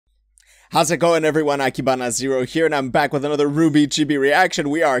How's it going, everyone? Akibana Zero here, and I'm back with another RWBY Chibi reaction.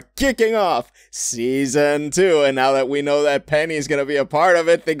 We are kicking off Season 2, and now that we know that Penny's gonna be a part of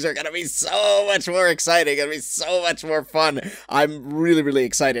it, things are gonna be so much more exciting, gonna be so much more fun. I'm really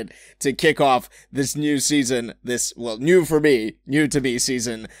excited to kick off this new season, new for me, new to me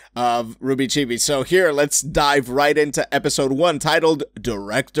season of RWBY Chibi. So here, let's dive right into episode 1, titled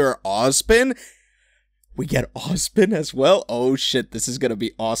Director Ozpin. We get Ozpin as well? Oh shit, this is gonna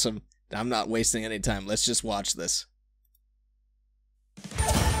be awesome. I'm not wasting any time. Let's just watch this.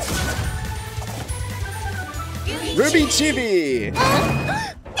 RWBY Chibi!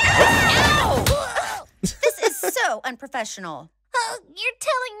 Ow! This is so unprofessional. You're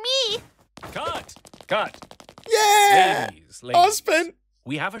telling me. Cut! Yeah! Ladies, Ozpin!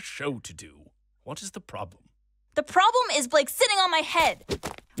 we have a show to do. What is the problem? The problem is Blake sitting on my head.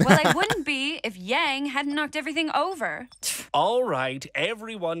 Well, I wouldn't be if Yang hadn't knocked everything over. All right,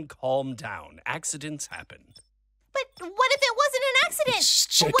 everyone calm down. Accidents happen. But what if it wasn't an accident?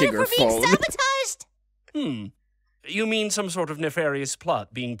 She's What checking if her we're being phone. sabotaged? You mean some sort of nefarious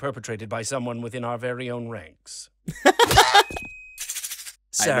plot being perpetrated by someone within our very own ranks?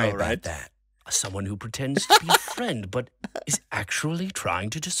 Sorry know, right? about that. Someone who pretends to be a friend, but is actually trying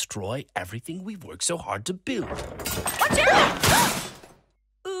to destroy everything we've worked so hard to build. Watch out!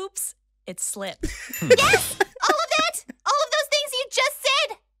 Oops, it slipped. Yes! All of that! All of those things you just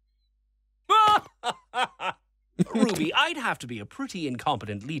said! RWBY, I'd have to be a pretty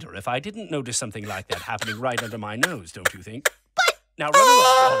incompetent leader if I didn't notice something like that happening right under my nose, don't you think? But... Now run along,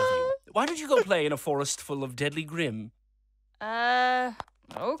 all of you. Why don't you go play in a forest full of deadly grim?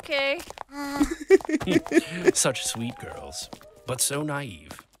 Okay. Such sweet girls, but so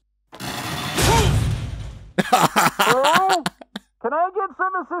naive. Hello? Can I get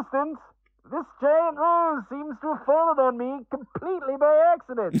some assistance? This giant rose seems to have fallen on me completely by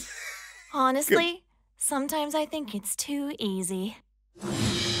accident. Honestly, sometimes I think it's too easy.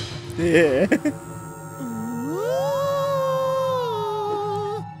 Yeah.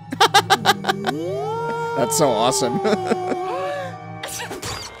 That's so awesome.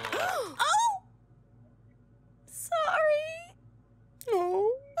 Sorry.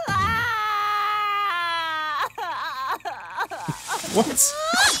 Oh. Ah! What?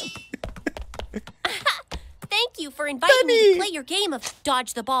 Thank you for inviting me to play your game of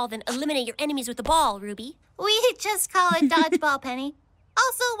dodge the ball, then eliminate your enemies with the ball, RWBY. We just call it dodgeball, Penny.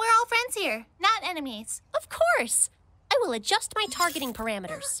 Also, we're all friends here, not enemies. Of course. I will adjust my targeting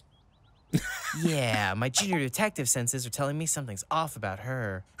parameters. Yeah, my junior detective senses are telling me something's off about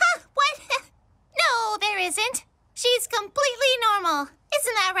her. Huh? What? No, there isn't. She's completely normal.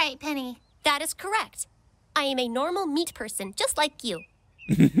 Isn't that right, Penny? That is correct. I am a normal meat person, just like you.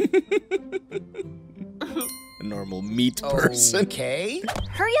 A normal meat person. Okay.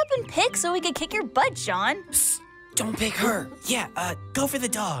 Hurry up and pick so we can kick your butt, Sean. Psst, don't pick her. Yeah, go for the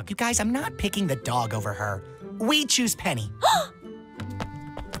dog. You guys, I'm not picking the dog over her. We choose Penny.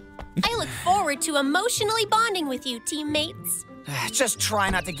 I look forward to emotionally bonding with you, teammates. Just try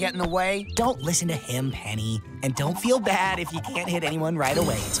not to get in the way. Don't listen to him, Penny. And don't feel bad if you can't hit anyone right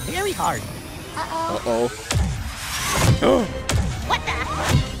away. It's very hard. Uh-oh. What the?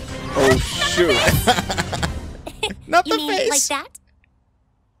 Oh, shoot. Not You the mean face. like that?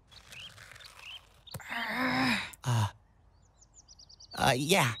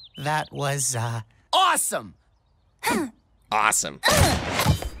 Yeah, that was, awesome! Awesome.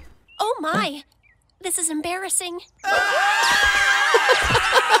 Oh my, this is embarrassing.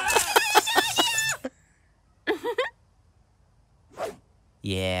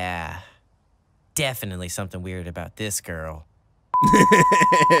 Yeah, definitely something weird about this girl.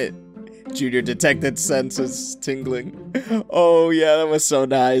 Junior detective senses tingling. Oh, yeah, that was so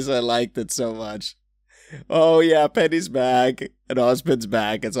nice. I liked it so much. Oh, yeah, Penny's back. And Ozpin's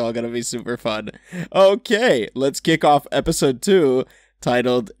back. It's all gonna be super fun. Okay, let's kick off episode 2,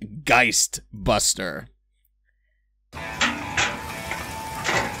 titled Geist Buster.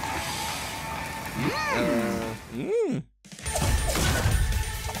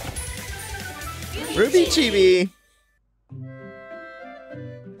 RWBY Chibi.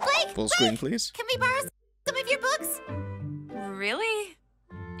 Blake, Full screen, please. can we borrow some of your books? Really?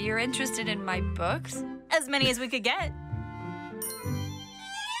 You're interested in my books? As many as we could get.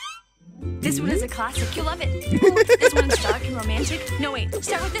 This one is a classic. You'll love it. This one's dark and romantic. No, wait.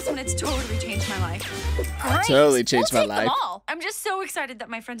 Start with this one. It's totally changed my life. Great. Totally changed We'll my take life. them all. I'm just so excited that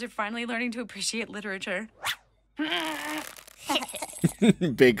my friends are finally learning to appreciate literature.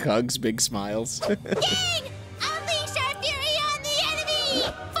 Big hugs, big smiles. Yang! Unleash our fury on the enemy!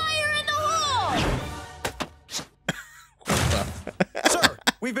 Fire in the hole! Sir,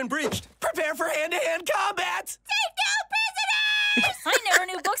 we We've been breached. Prepare for hand-to-hand combat! Take no prisoners! I never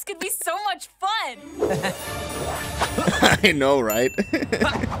knew books could be so much fun. I know, right?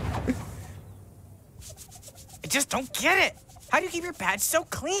 I just don't get it. How do you keep your badge so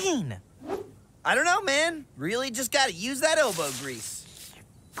clean? I don't know, man. Really just gotta use that elbow grease.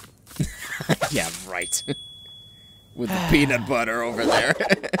 Yeah, right. With the peanut butter over there.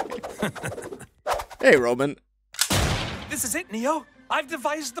 Hey, Roman. This is it, Neo. I've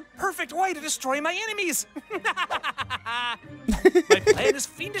devised the perfect way to destroy my enemies. My plan is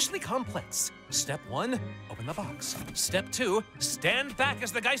fiendishly complex. Step 1, open the box. Step 2, stand back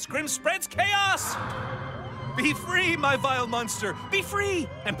as the Geist Grim spreads chaos. Be free, my vile monster. Be free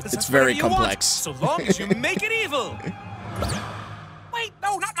and possess It's very whatever you complex. want, so long as you make it evil. Wait,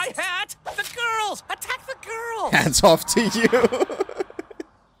 no, not my hat. The girls. Attack the girls. Hands off to you.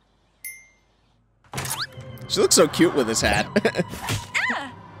 She looks so cute with his hat.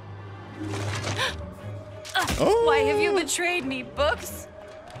 Oh. Why have you betrayed me, books?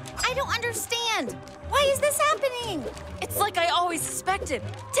 I don't understand. Why is this happening? It's like I always suspected.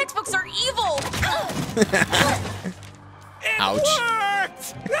 Textbooks are evil. Ouch.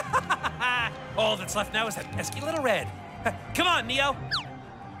 Worked! All that's left now is that pesky little red. Come on, Neo.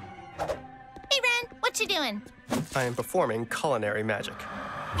 Hey, Ren, what you doing? I am performing culinary magic.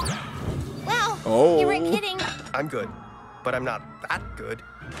 Well, Oh. you weren't kidding. I'm good, but I'm not that good.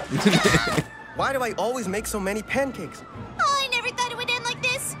 Why do I always make so many pancakes? Oh, I never thought it would end like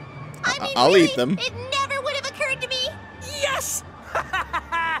this. I mean, I'll really, eat them. It never would have occurred to me. Yes!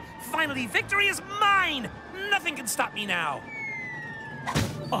 Finally, victory is mine! Nothing can stop me now.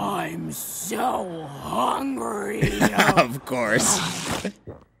 I'm so hungry. Of course. Nora,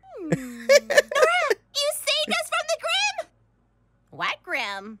 you saved us from the Grim. What,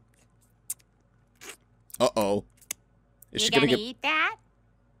 Grim? Uh-oh. Is You she gonna get... eat that?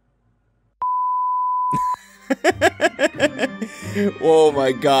 Oh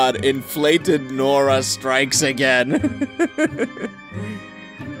my god, inflated Nora strikes again.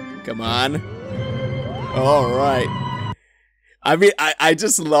 Come on. Alright. I mean, I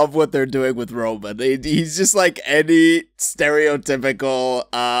just love what they're doing with Roman. He's just like any stereotypical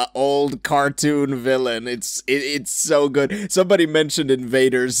old cartoon villain. It's so good. Somebody mentioned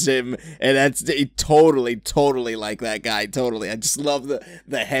Invader Zim, and that's totally like that guy. Totally. I just love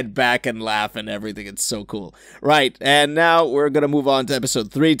the head back and laugh and everything. It's so cool. Right, and now we're gonna move on to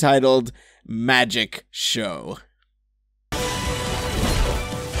episode 3, titled Magic Show.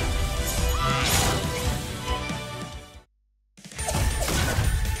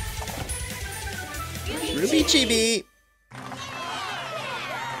 RWBY Chibi.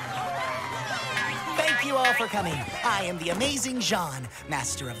 Thank you all for coming. I am the amazing Jean,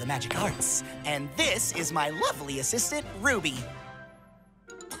 master of the magic arts. And this is my lovely assistant, Ruby.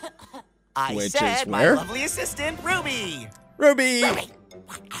 I Which said is my where? lovely assistant, Ruby. Ruby.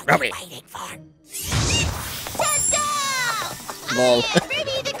 What are we waiting for? Ta-da! Lol. I am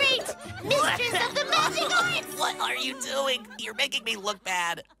Ruby the Great, mistress of the magic arts. What are you doing? You're making me look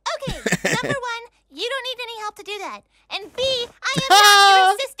bad. Okay, number 1, you don't need any help to do that. And B, I am not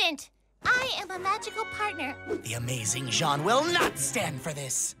your assistant. I am a magical partner. The amazing Jean will not stand for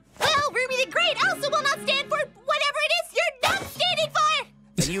this. Well, Ruby the Great also will not stand for whatever it is you're not standing for.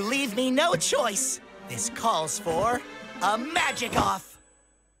 Then you leave me no choice. This calls for a magic off.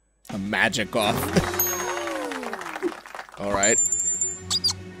 A magic off. Alright.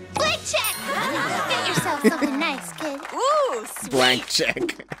 Blank check. Get yourself something nice, kid. Ooh, sweet. Blank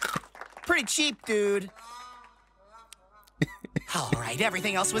check. Pretty cheap, dude. All right,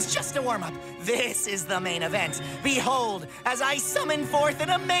 everything else was just a warm-up. This is the main event. Behold, as I summon forth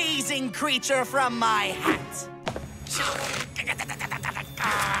an amazing creature from my hat.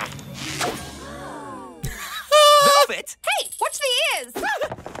 Velvet? Hey, watch the ears.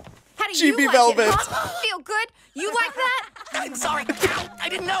 How do Chibi you like Velvet. it, huh? Feel good? You like that? I'm sorry. Ow, I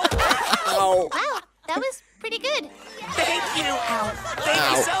didn't know. Ow. Wow, that was pretty good. Thank you. Ow.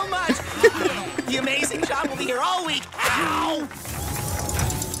 Thank you so much. The amazing John will be here all week. Ow.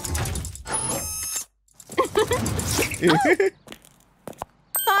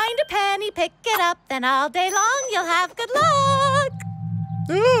 Find a penny, pick it up, then all day long you'll have good luck.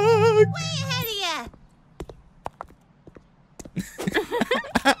 Way ahead of ya.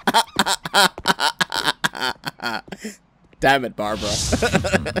 Damn it, Barbara.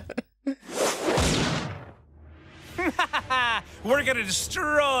 We're gonna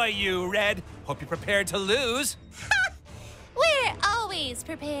destroy you, Red. Hope you're prepared to lose. We're always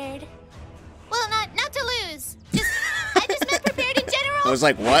prepared. Well, not to lose. I just meant prepared in general. I was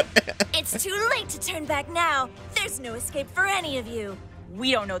like, what? It's too late to turn back now. There's no escape for any of you.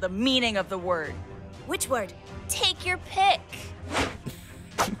 We don't know the meaning of the word. Which word? Take your pick.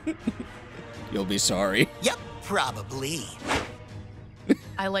 You'll be sorry. Yep, probably.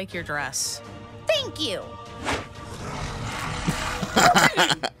 I like your dress. Thank you.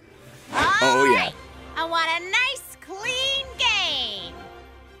 Oh, yeah. I want a nice, clean game.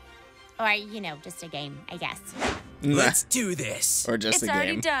 Or, you know, just a game, I guess. Let's do this. Or just It's a game.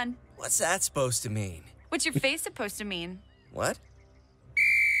 already done. What's that supposed to mean? What's your face supposed to mean? What?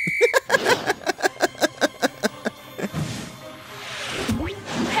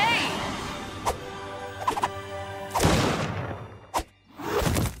 Hey!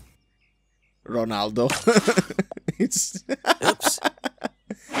 Ronaldo. It's Oops. Well,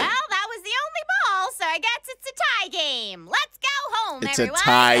 that was the only ball, so I guess it's a tie game. Let's go home, It's everyone. a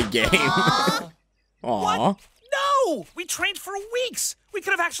tie game. Aw. Aw. No! We trained for weeks! We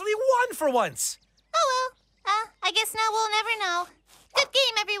could have actually won for once! Oh well. I guess now we'll never know. Good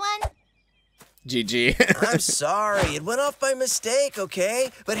game, everyone. GG. I'm sorry. It went off by mistake,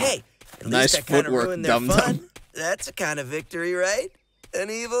 okay? But hey, at Nice least I kind of footwork, ruined their dum-dum. fun. That's a kind of victory, right? An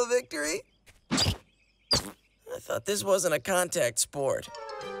evil victory? I thought this wasn't a contact sport.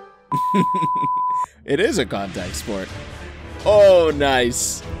 It is a contact sport. Oh,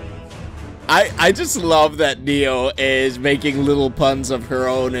 nice. I just love that Neo is making little puns of her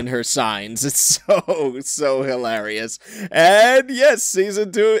own in her signs. It's so hilarious. And yes,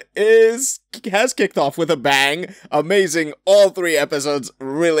 season 2 has kicked off with a bang. Amazing. All 3 episodes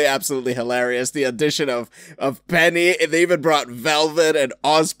really absolutely hilarious. The addition of Penny. They even brought Velvet and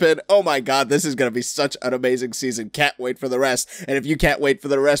Ozpin. Oh my god, this is going to be such an amazing season. Can't wait for the rest. And if you can't wait for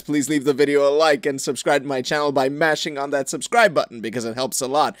the rest, please leave the video a like and subscribe to my channel by mashing on that subscribe button because it helps a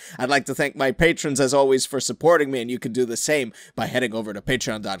lot. I'd like to thank my patrons as always for supporting me, and you can do the same by heading over to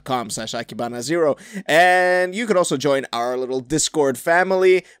patreon.com/Akibana0. And you can also join our little Discord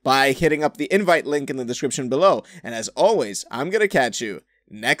family by hitting up the invite link in the description below. And as always, I'm gonna catch you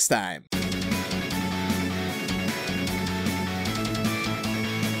next time.